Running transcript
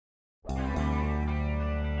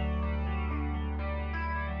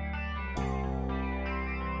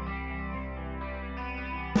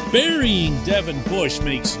Burying Devin Bush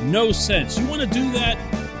makes no sense. You want to do that?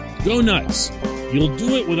 Go nuts. You'll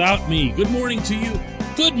do it without me. Good morning to you.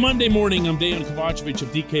 Good Monday morning. I'm Dejan Kovacevic of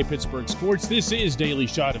DK Pittsburgh Sports. This is Daily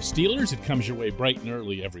Shot of Steelers. It comes your way bright and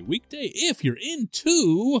early every weekday. If you're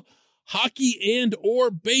into hockey and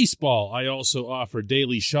or baseball, I also offer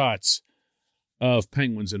daily shots of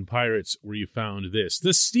Penguins and Pirates where you found this. The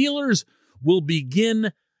Steelers will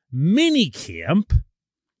begin minicamp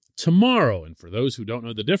tomorrow. And for those who don't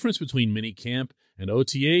know the difference between minicamp and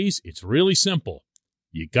OTAs, it's really simple.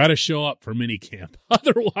 You got to show up for minicamp.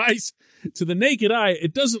 Otherwise, to the naked eye,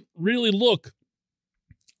 it doesn't really look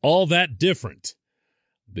all that different.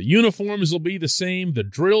 The uniforms will be the same. The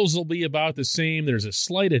drills will be about the same. There's a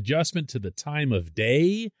slight adjustment to the time of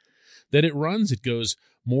day that it runs. It goes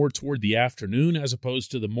more toward the afternoon as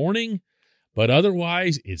opposed to the morning. But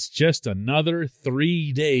otherwise, it's just another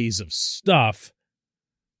 3 days of stuff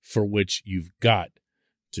for which you've got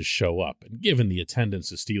to show up. And given the attendance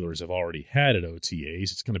the Steelers have already had at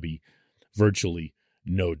OTAs, it's going to be virtually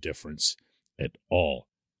no difference at all.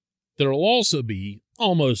 There will also be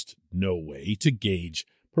almost no way to gauge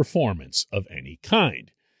performance of any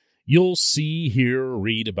kind. You'll see, hear, or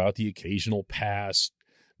read about the occasional pass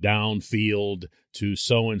downfield to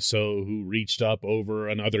so-and-so who reached up over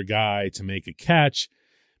another guy to make a catch,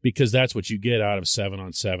 because that's what you get out of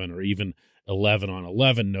 7-on-7 or even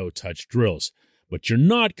 11-on-11 no-touch drills. But you're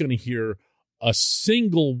not going to hear a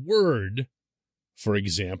single word, for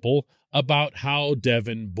example, about how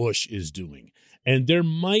Devin Bush is doing. And there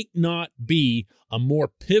might not be a more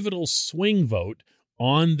pivotal swing vote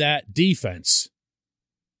on that defense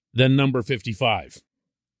than number 55.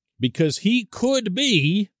 Because he could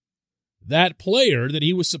be that player that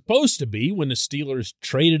he was supposed to be when the Steelers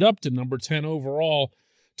traded up to number 10 overall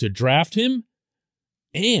to draft him.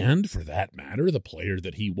 And, for that matter, the player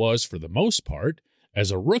that he was for the most part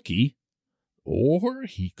as a rookie, or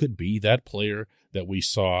he could be that player that we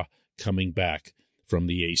saw coming back from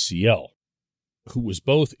the ACL, who was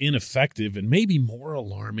both ineffective and maybe more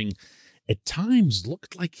alarming, at times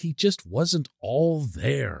looked like he just wasn't all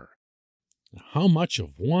there. How much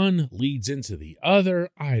of one leads into the other,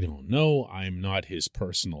 I don't know. I'm not his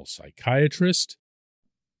personal psychiatrist.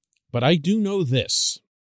 But I do know this.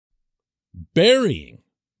 Burying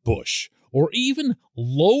Bush, or even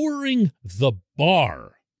lowering the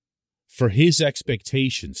bar for his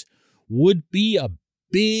expectations, would be a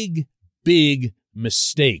big, big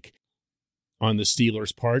mistake on the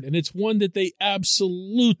Steelers' part, and it's one that they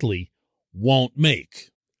absolutely won't make.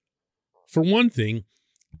 For one thing,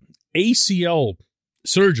 ACL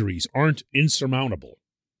surgeries aren't insurmountable.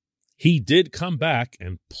 He did come back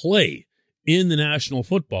and play in the National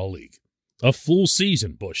Football League. A full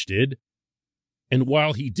season, Bush did. And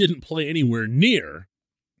while he didn't play anywhere near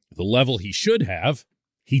the level he should have,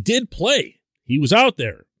 he did play. He was out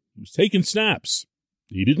there. He was taking snaps.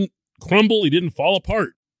 He didn't crumble. He didn't fall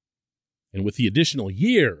apart. And with the additional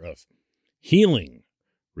year of healing,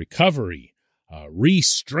 recovery,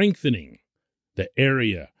 re-strengthening the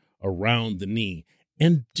area around the knee,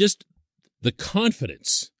 and just the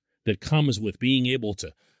confidence that comes with being able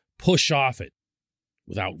to push off it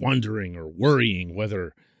without wondering or worrying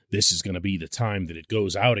whether this is going to be the time that it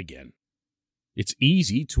goes out again. It's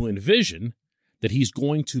easy to envision that he's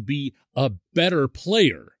going to be a better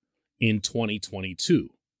player in 2022.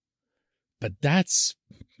 But that's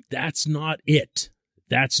not it.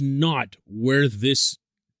 That's not where this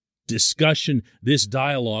discussion, this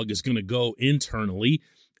dialogue is going to go internally,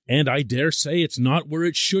 and I dare say it's not where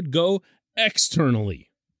it should go externally.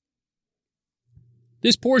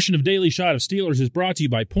 This portion of Daily Shot of Steelers is brought to you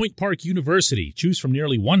by Point Park University. Choose from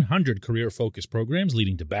nearly 100 career-focused programs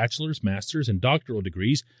leading to bachelor's, master's, and doctoral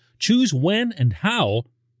degrees. Choose when and how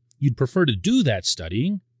you'd prefer to do that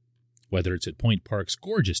studying, whether it's at Point Park's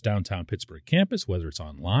gorgeous downtown Pittsburgh campus, whether it's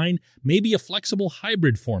online, maybe a flexible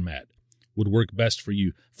hybrid format would work best for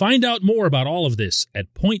you. Find out more about all of this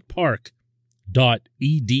at pointpark.edu.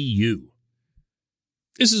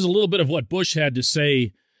 This is a little bit of what Bush had to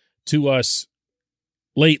say to us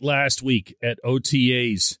late last week at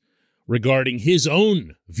OTAs regarding his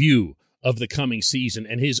own view of the coming season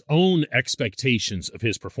and his own expectations of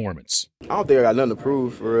his performance. I don't think I got nothing to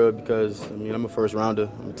prove for real because, I'm a first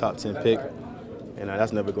rounder. I'm a top 10 pick, and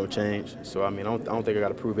that's never going to change. So, I don't think I got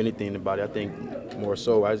to prove anything to anybody. I think more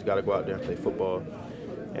so I just got to go out there and play football.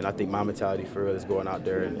 And I think my mentality for real is going out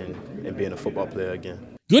there and being a football player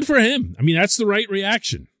again. Good for him. That's the right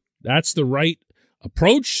reaction. That's the right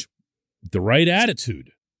approach, the right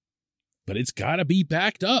attitude. But it's got to be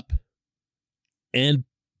backed up. And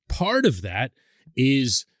part of that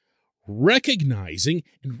is recognizing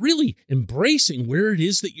and really embracing where it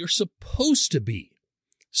is that you're supposed to be.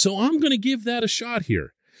 So I'm going to give that a shot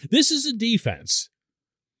here. This is a defense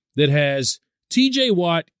that has TJ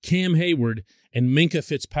Watt, Cam Hayward, and Minka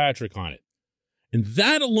Fitzpatrick on it. And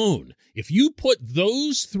that alone, if you put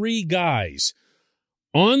those three guys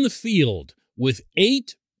on the field with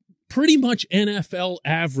 8 pretty much NFL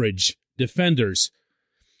average defenders,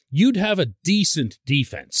 you'd have a decent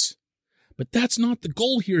defense. But that's not the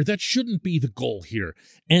goal here. That shouldn't be the goal here.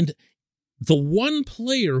 And the one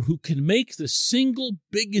player who can make the single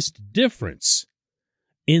biggest difference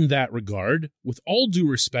in that regard, with all due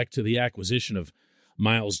respect to the acquisition of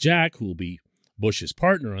Miles Jack, who will be Bush's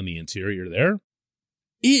partner on the interior there,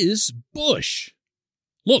 is Bush.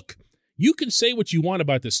 Look, you can say what you want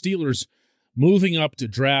about the Steelers moving up to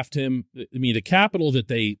draft him. I mean, the capital that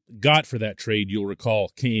they got for that trade, you'll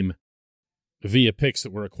recall, came via picks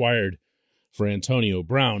that were acquired for Antonio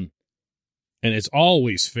Brown. And it's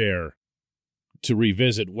always fair to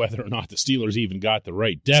revisit whether or not the Steelers even got the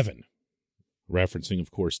right Devin. Referencing,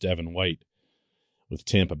 of course, Devin White with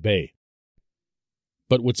Tampa Bay.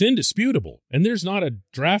 But what's indisputable, and there's not a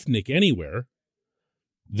draftnik anywhere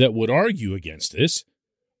that would argue against this,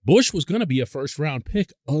 Bush was going to be a first-round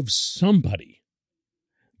pick of somebody.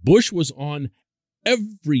 Bush was on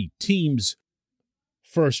every team's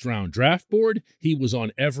first-round draft board. He was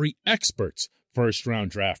on every expert's first-round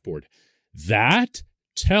draft board. That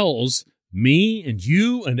tells me and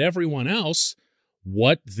you and everyone else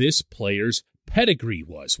what this player's pedigree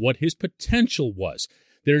was, what his potential was.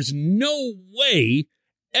 There's no way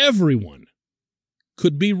everyone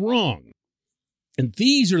could be wrong. And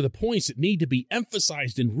these are the points that need to be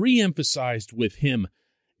emphasized and re-emphasized with him,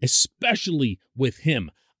 especially with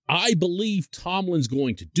him. I believe Tomlin's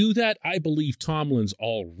going to do that. I believe Tomlin's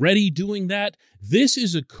already doing that. This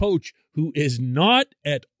is a coach who is not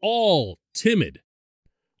at all timid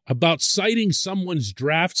about citing someone's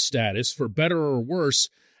draft status, for better or worse,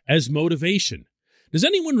 as motivation. Does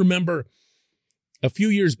anyone remember a few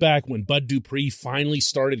years back when Bud Dupree finally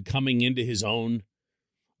started coming into his own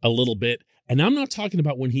a little bit? And I'm not talking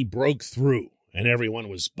about when he broke through and everyone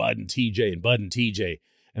was Bud and TJ and Bud and TJ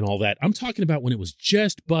and all that. I'm talking about when it was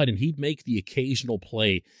just Bud and he'd make the occasional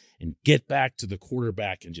play and get back to the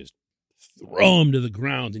quarterback and just throw him to the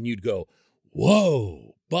ground, and you'd go,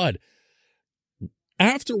 whoa, Bud.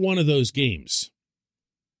 After one of those games,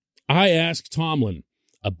 I asked Tomlin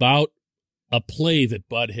about a play that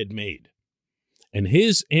Bud had made. And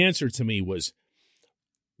his answer to me was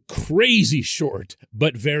crazy short,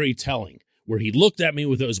 but very telling, where he looked at me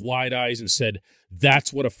with those wide eyes and said,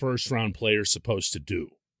 that's what a first-round player is supposed to do.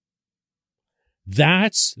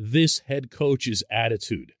 That's this head coach's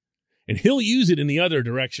attitude. And he'll use it in the other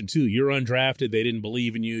direction, too. You're undrafted. They didn't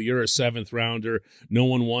believe in you. You're a 7th rounder. No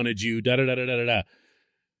one wanted you. Da-da-da-da-da-da.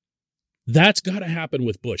 That's got to happen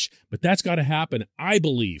with Bush. But that's got to happen, I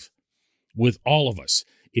believe, with all of us.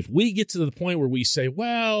 If we get to the point where we say,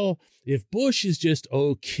 well, if Bush is just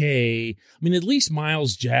okay, I mean, at least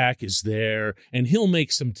Miles Jack is there, and he'll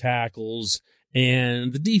make some tackles,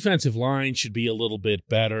 and the defensive line should be a little bit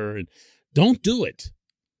better. And don't do it.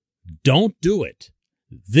 Don't do it.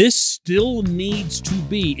 This still needs to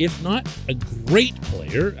be, if not a great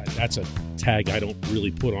player, that's a tag I don't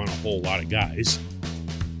really put on a whole lot of guys,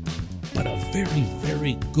 but a very,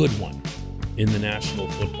 very good one in the National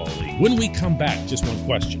Football League. When we come back, just one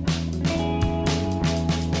question.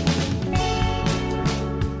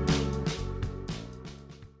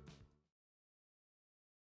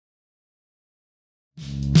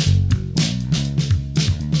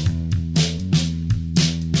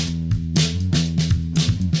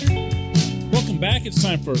 Welcome back. It's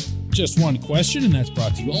time for Just One Question, and that's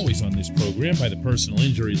brought to you always on this program by the personal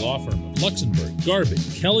injury law firm of Luxembourg, Garvin,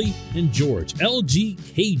 Kelly, and George,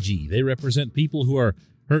 LGKG. They represent people who are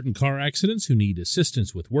hurt in car accidents, who need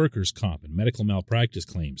assistance with workers' comp and medical malpractice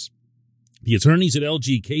claims. The attorneys at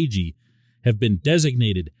LGKG have been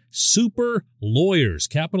designated super lawyers,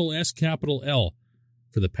 capital S, capital L,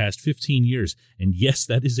 for the past 15 years. And yes,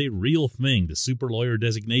 that is a real thing. The super lawyer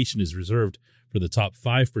designation is reserved for the top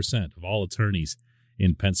 5% of all attorneys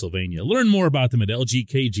in Pennsylvania. Learn more about them at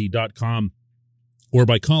lgkg.com or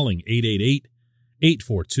by calling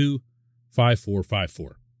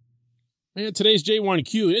 888-842-5454. And today's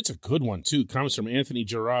J1Q, it's a good one too, comes from Anthony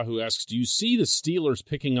Girard, who asks, do you see the Steelers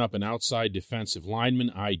picking up an outside defensive lineman?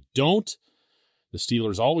 I don't. The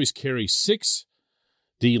Steelers always carry 6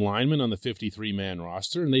 D linemen on the 53-man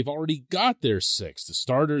roster, and they've already got their 6. The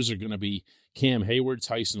starters are going to be Cam Hayward,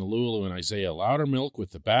 Tyson Alualu, and Isaiah Loudermilk,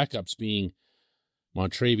 with the backups being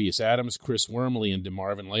Montravius Adams, Chris Wormley, and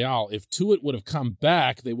DeMarvin Leal. If Tuitt would have come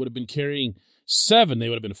back, they would have been carrying 7. They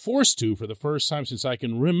would have been forced to for the first time since I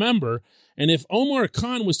can remember. And if Omar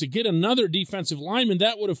Khan was to get another defensive lineman,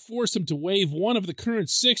 that would have forced him to waive one of the current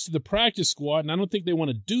 6 to the practice squad. And I don't think they want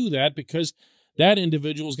to do that because that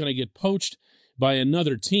individual is going to get poached by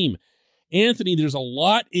another team. Anthony, there's a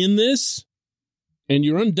lot in this, and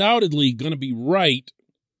you're undoubtedly going to be right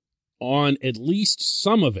on at least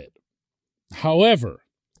some of it. However,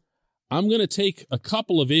 I'm going to take a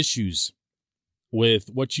couple of issues with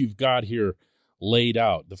what you've got here laid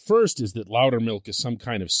out. The first is that Loudermilk is some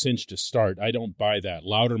kind of cinch to start. I don't buy that.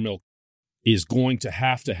 Loudermilk is going to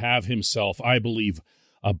have himself, I believe,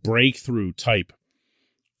 a breakthrough type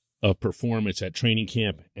of performance at training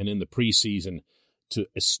camp and in the preseason to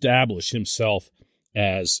establish himself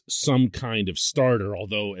as some kind of starter,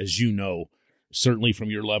 although, as you know, certainly from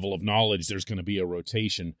your level of knowledge, there's going to be a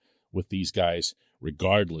rotation with these guys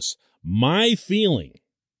regardless. My feeling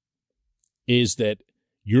is that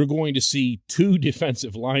you're going to see 2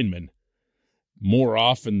 defensive linemen more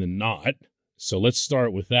often than not. So let's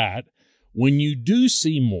start with that. When you do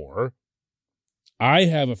see more, I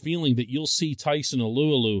have a feeling that you'll see Tyson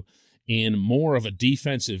Alualu in more of a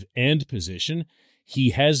defensive end position.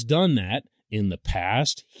 He has done that in the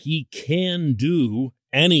past. He can do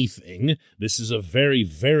anything. This is a very,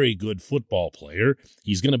 very good football player.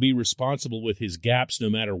 He's going to be responsible with his gaps no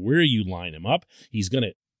matter where you line him up. He's going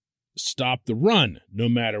to stop the run no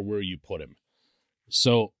matter where you put him.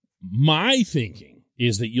 So my thinking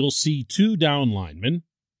is that you'll see 2 down linemen,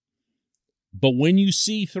 but when you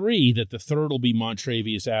see 3, that the third will be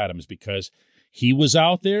Montravius Adams because he was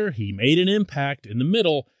out there, he made an impact in the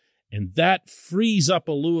middle, and that frees up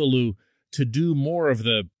Alualu to do more of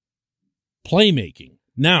the playmaking.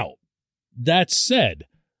 Now, that said,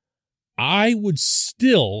 I would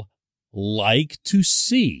still like to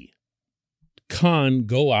see Khan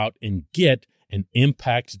go out and get an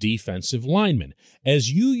impact defensive lineman.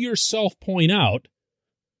 As you yourself point out,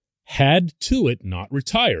 had Tuitt not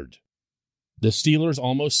retired, the Steelers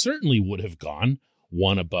almost certainly would have gone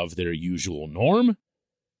one above their usual norm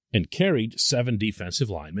and carried 7 defensive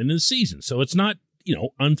linemen in the season. So it's not,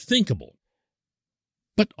 unthinkable.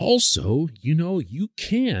 But also, you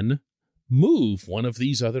can move one of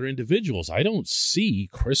these other individuals. I don't see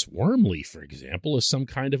Chris Wormley, for example, as some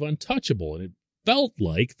kind of untouchable. And it felt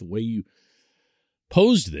like the way you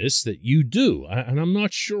posed this that you do. And I'm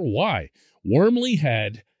not sure why. Wormley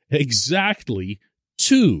had exactly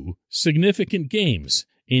 2 significant games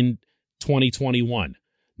in 2021.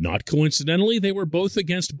 Not coincidentally, they were both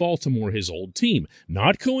against Baltimore, his old team.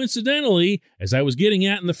 Not coincidentally, as I was getting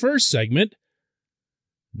at in the first segment,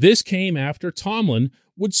 this came after Tomlin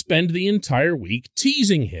would spend the entire week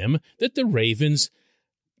teasing him that the Ravens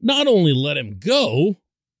not only let him go,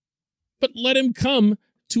 but let him come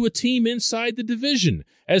to a team inside the division.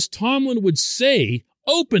 As Tomlin would say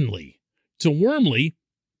openly to Wormley,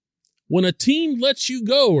 when a team lets you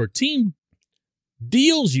go or team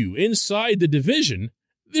deals you inside the division,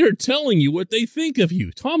 they're telling you what they think of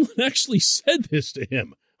you. Tomlin actually said this to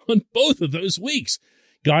him on both of those weeks.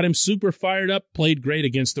 Got him super fired up, played great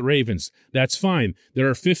against the Ravens. That's fine. There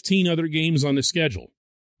are 15 other games on the schedule.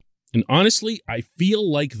 And honestly, I feel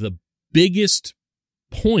like the biggest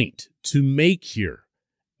point to make here,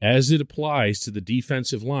 as it applies to the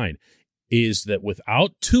defensive line, is that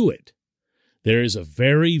without Tuitt, there is a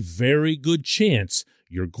very, very good chance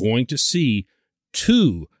you're going to see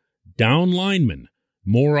 2 down linemen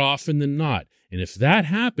more often than not. And if that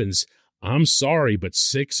happens, I'm sorry, but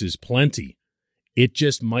 6 is plenty. It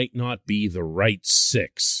just might not be the right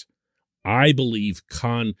 6. I believe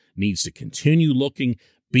Khan needs to continue looking,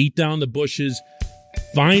 beat down the bushes,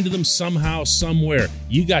 find them somehow, somewhere.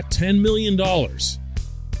 You got $10 million.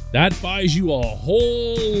 That buys you a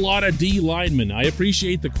whole lot of D linemen. I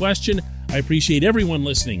appreciate the question. I appreciate everyone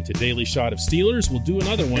listening to Daily Shot of Steelers. We'll do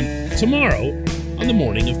another one tomorrow on the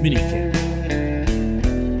morning of minicamp.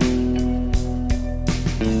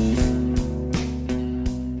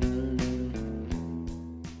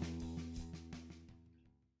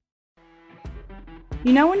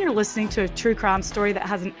 You know when you're listening to a true crime story that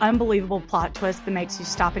has an unbelievable plot twist that makes you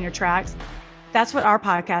stop in your tracks? That's what our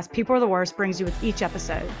podcast, People Are the Worst, brings you with each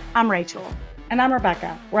episode. I'm Rachel. And I'm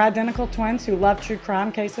Rebecca. We're identical twins who love true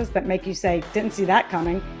crime cases that make you say, didn't see that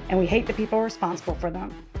coming, and we hate the people responsible for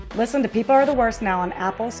them. Listen to People Are the Worst now on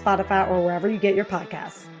Apple, Spotify, or wherever you get your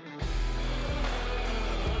podcasts.